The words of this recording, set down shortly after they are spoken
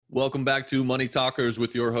Welcome back to Money Talkers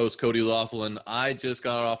with your host, Cody Laughlin. I just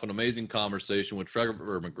got off an amazing conversation with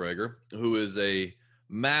Trevor McGregor, who is a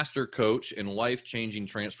master coach in life-changing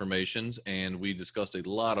transformations, and we discussed a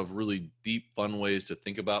lot of really deep, fun ways to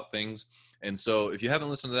think about things. And so if you haven't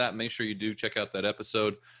listened to that, make sure you do check out that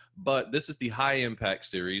episode. But this is the High Impact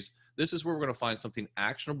series. This is where we're going to find something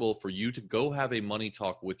actionable for you to go have a money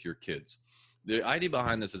talk with your kids. The idea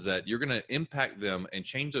behind this is that you're going to impact them and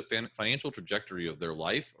change the financial trajectory of their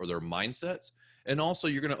life or their mindsets. And also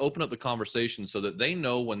you're going to open up the conversation so that they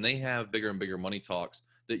know when they have bigger and bigger money talks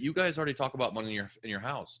that you guys already talk about money in your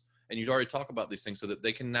house. And you'd already talk about these things so that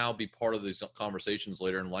they can now be part of these conversations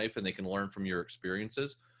later in life and they can learn from your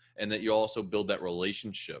experiences. And that you also build that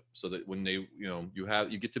relationship so that when they,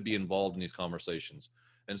 you get to be involved in these conversations.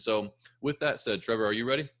 And so with that said, Trevor, are you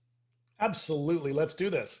ready? Absolutely. Let's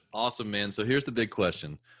do this. Awesome, man. So here's the big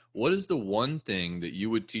question. What is the one thing that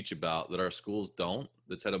you would teach about that our schools don't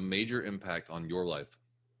that's had a major impact on your life?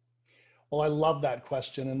 Well, I love that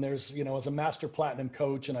question. And there's, as a master platinum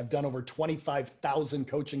coach, and I've done over 25,000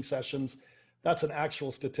 coaching sessions, that's an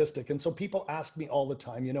actual statistic. And so people ask me all the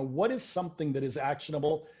time, what is something that is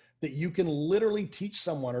actionable that you can literally teach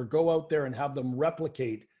someone or go out there and have them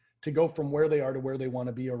replicate to go from where they are to where they want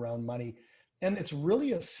to be around money? And it's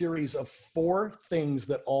really a series of 4 things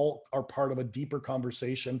that all are part of a deeper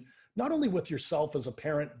conversation, not only with yourself as a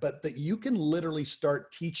parent, but that you can literally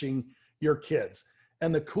start teaching your kids.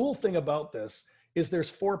 And the cool thing about this is there's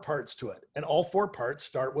 4 parts to it. And all 4 parts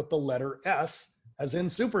start with the letter S, as in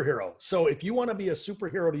superhero. So if you want to be a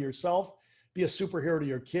superhero to yourself, be a superhero to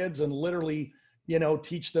your kids, and literally,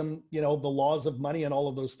 teach them, the laws of money and all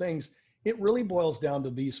of those things, it really boils down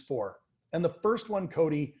to these 4. And the first one,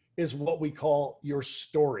 Cody, is what we call your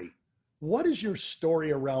story. What is your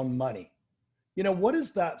story around money? What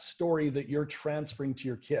is that story that you're transferring to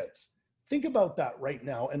your kids? Think about that right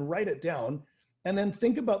now and write it down. And then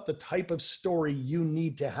think about the type of story you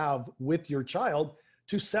need to have with your child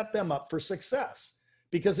to set them up for success.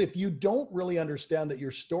 Because if you don't really understand that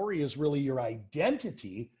your story is really your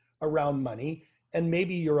identity around money, and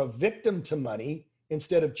maybe you're a victim to money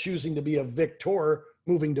instead of choosing to be a victor,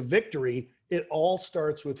 moving to victory, it all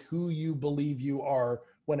starts with who you believe you are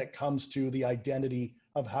when it comes to the identity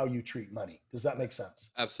of how you treat money. Does that make sense?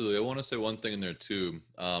 Absolutely. I want to say one thing in there too.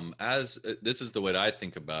 As this is the way that I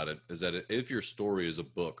think about it, is that if your story is a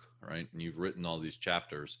book, right, and you've written all these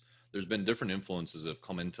chapters, there's been different influences that have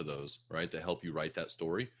come into those, right, to help you write that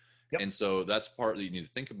story. Yep. And so that's part that you need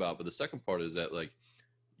to think about. But the second part is that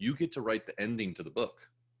you get to write the ending to the book.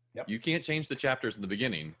 Yep. You can't change the chapters in the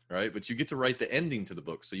beginning, right? But you get to write the ending to the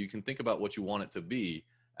book. So you can think about what you want it to be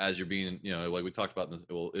as you're being, like we talked about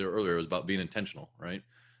earlier, it was about being intentional, right?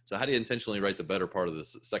 So how do you intentionally write the better part of the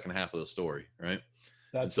second half of the story, right?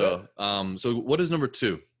 That's so, so what is number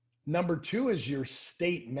 2? Number 2 is your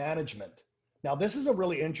state management. Now, this is a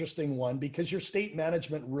really interesting one because your state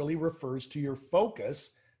management really refers to your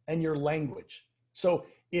focus and your language. So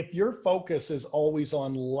if your focus is always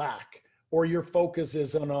on lack, or your focus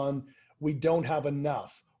is on we don't have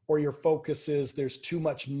enough, or your focus is there's too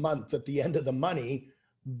much month at the end of the money,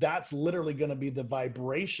 that's literally going to be the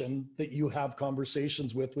vibration that you have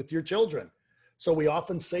conversations with your children. So we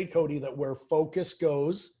often say, Cody, that where focus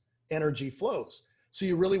goes, energy flows. So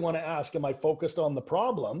you really want to ask, am I focused on the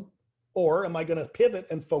problem, or am I going to pivot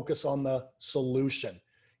and focus on the solution?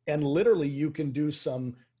 And literally you can do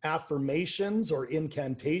some affirmations or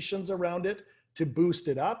incantations around it to boost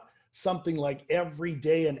it up. Something like every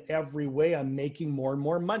day in every way, I'm making more and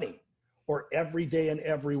more money, or every day in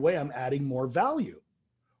every way, I'm adding more value,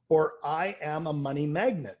 or I am a money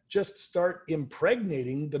magnet. Just start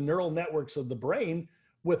impregnating the neural networks of the brain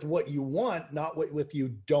with what you want, not what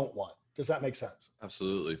you don't want. Does that make sense?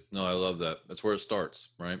 Absolutely. No, I love that. That's where it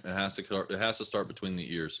starts, right? It has to start between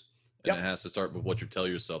the ears, and It has to start with what you tell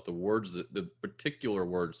yourself. The particular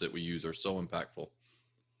words that we use are so impactful.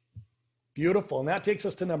 Beautiful. And that takes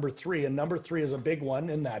us to number 3. And number 3 is a big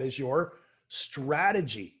one, and that is your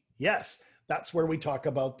strategy. Yes, that's where we talk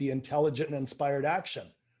about the intelligent and inspired action,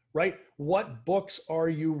 right? What books are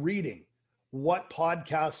you reading? What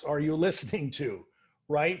podcasts are you listening to,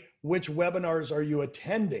 right? Which webinars are you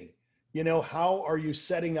attending? How are you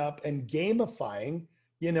setting up and gamifying,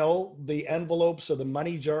 the envelopes or the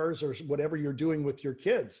money jars or whatever you're doing with your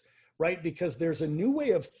kids? Right? Because there's a new way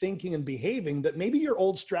of thinking and behaving that maybe your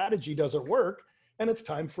old strategy doesn't work, and it's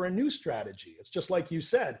time for a new strategy. It's just like you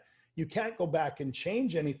said, you can't go back and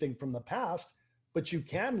change anything from the past, but you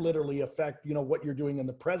can literally affect, what you're doing in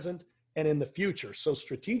the present and in the future. So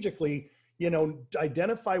strategically,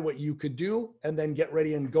 identify what you could do and then get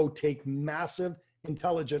ready and go take massive,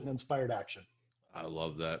 intelligent, and inspired action. I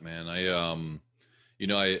love that, man.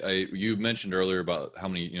 You mentioned earlier about how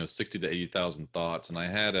many, 60 to 80,000 thoughts. And I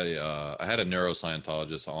had a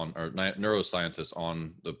neuroscientist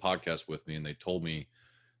on the podcast with me, and they told me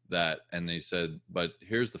that, and they said, but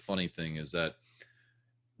here's the funny thing is that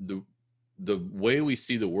the, the way we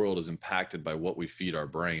see the world is impacted by what we feed our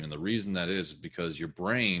brain. And the reason that is because your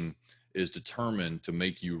brain is determined to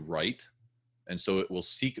make you right. And so it will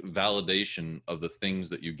seek validation of the things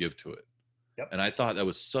that you give to it. Yep. And I thought that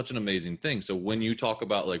was such an amazing thing. So when you talk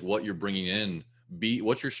about like what you're bringing in,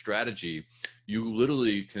 what's your strategy, you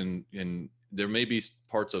literally can, and there may be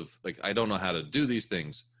parts of like, I don't know how to do these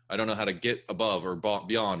things. I don't know how to get above or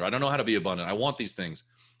beyond, or I don't know how to be abundant. I want these things.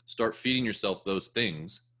 Start feeding yourself those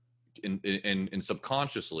things, and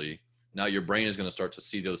subconsciously, now your brain is going to start to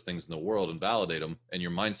see those things in the world and validate them, and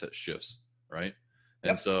your mindset shifts, right? And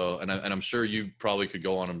Yep. so, and I'm sure you probably could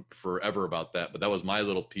go on forever about that, but that was my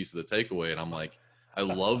little piece of the takeaway. And I'm like, I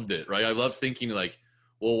loved it, right? I love thinking like,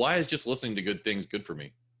 well, why is just listening to good things good for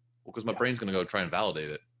me? Well, because my brain's going to go try and validate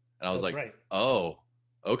it. And I was That's like, right. oh,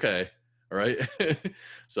 okay. All right.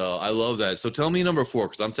 So I love that. So tell me number 4,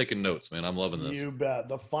 because I'm taking notes, man. I'm loving this. You bet.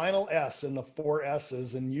 The final S in the 4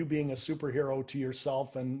 S's, and you being a superhero to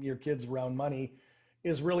yourself and your kids around money,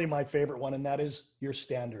 is really my favorite one, and that is your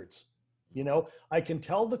standards. I can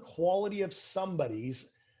tell the quality of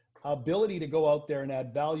somebody's ability to go out there and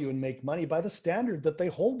add value and make money by the standard that they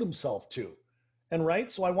hold themselves to. And right.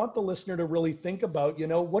 So I want the listener to really think about,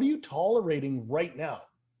 what are you tolerating right now?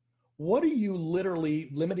 What are you literally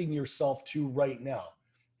limiting yourself to right now?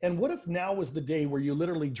 And what if now was the day where you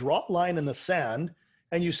literally drop line in the sand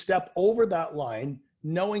and you step over that line,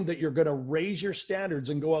 knowing that you're going to raise your standards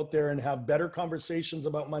and go out there and have better conversations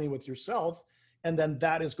about money with yourself. And then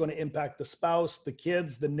that is going to impact the spouse, the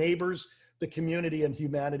kids, the neighbors, the community, and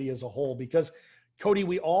humanity as a whole. Because Cody,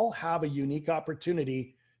 we all have a unique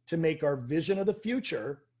opportunity to make our vision of the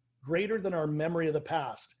future greater than our memory of the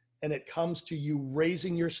past. And it comes to you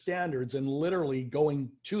raising your standards and literally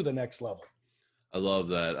going to the next level. I love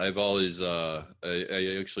that. I've always, I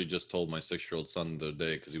actually just told my 6-year-old son the other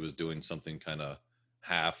day, because he was doing something kind of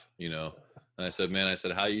half, and I said, man,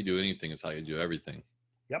 how you do anything is how you do everything.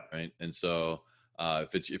 Yep. Right. And so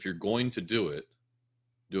if you're going to do it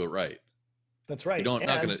right. That's right. If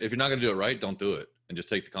you're not going to do it right, don't do it, and just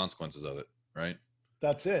take the consequences of it. Right.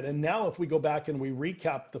 That's it. And now if we go back and we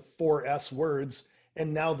recap the 4 S words,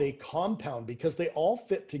 and now they compound because they all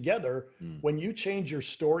fit together. When you change your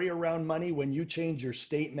story around money, when you change your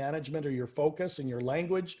state management or your focus and your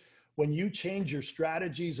language, when you change your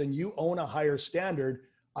strategies and you own a higher standard,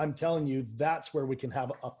 I'm telling you, that's where we can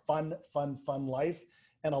have a fun life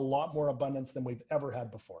and a lot more abundance than we've ever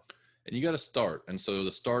had before. And you got to start. And so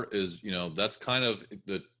the start is, that's kind of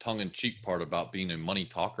the tongue-in-cheek part about being a money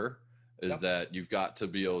talker, is that you've got to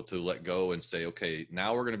be able to let go and say, okay,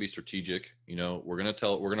 now we're going to be strategic. We're going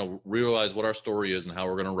to realize what our story is and how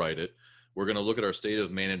we're going to write it. We're going to look at our state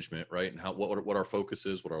of management, right? And what our focus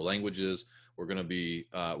is, what our language is. We're going to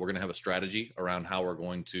have a strategy around how we're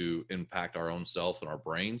going to impact our own self and our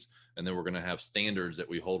brains. And then we're going to have standards that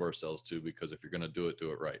we hold ourselves to, because if you're going to do it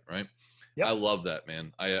right. Right. Yep. I love that,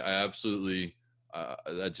 man. I absolutely,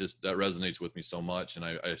 that resonates with me so much. And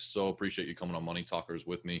I so appreciate you coming on Money Talkers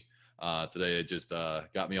with me today. It just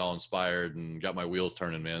got me all inspired and got my wheels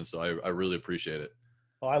turning, man. So I really appreciate it.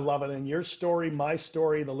 Oh, I love it. And your story, my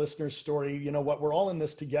story, the listener's story, we're all in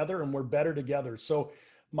this together and we're better together. So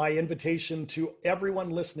my invitation to everyone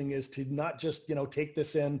listening is to not just, take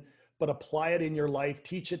this in, but apply it in your life,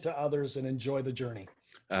 teach it to others, and enjoy the journey.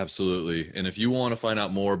 Absolutely. And if you want to find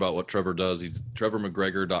out more about what Trevor does, he's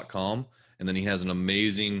trevormcgregor.com. And then he has an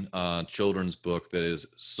amazing children's book that is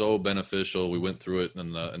so beneficial. We went through it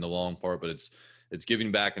in the long part, but it's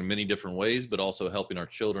giving back in many different ways, but also helping our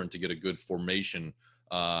children to get a good formation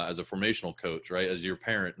as a formational coach, right? As your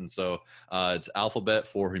parent. And so it's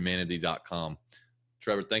alphabetforhumanity.com.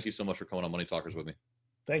 Trevor, thank you so much for coming on Money Talkers with me.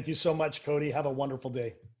 Thank you so much, Cody. Have a wonderful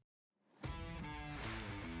day.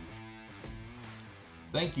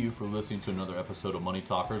 Thank you for listening to another episode of Money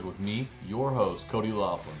Talkers with me, your host, Cody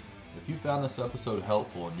Laughlin. If you found this episode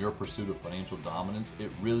helpful in your pursuit of financial dominance, it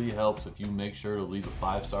really helps if you make sure to leave a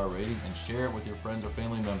 5-star rating and share it with your friends or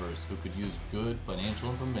family members who could use good financial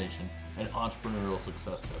information and entrepreneurial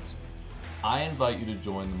success tips. I invite you to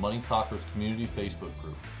join the Money Talkers community Facebook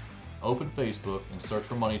group. Open Facebook and search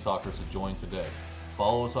for Money Talkers to join today.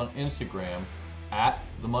 Follow us on Instagram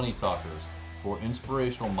 @The Money Talkers for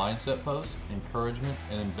inspirational mindset posts, encouragement,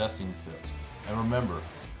 and investing tips. And remember,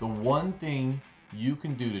 the one thing you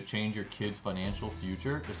can do to change your kids' financial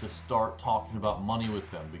future is to start talking about money with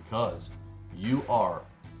them, because you are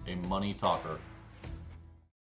a money talker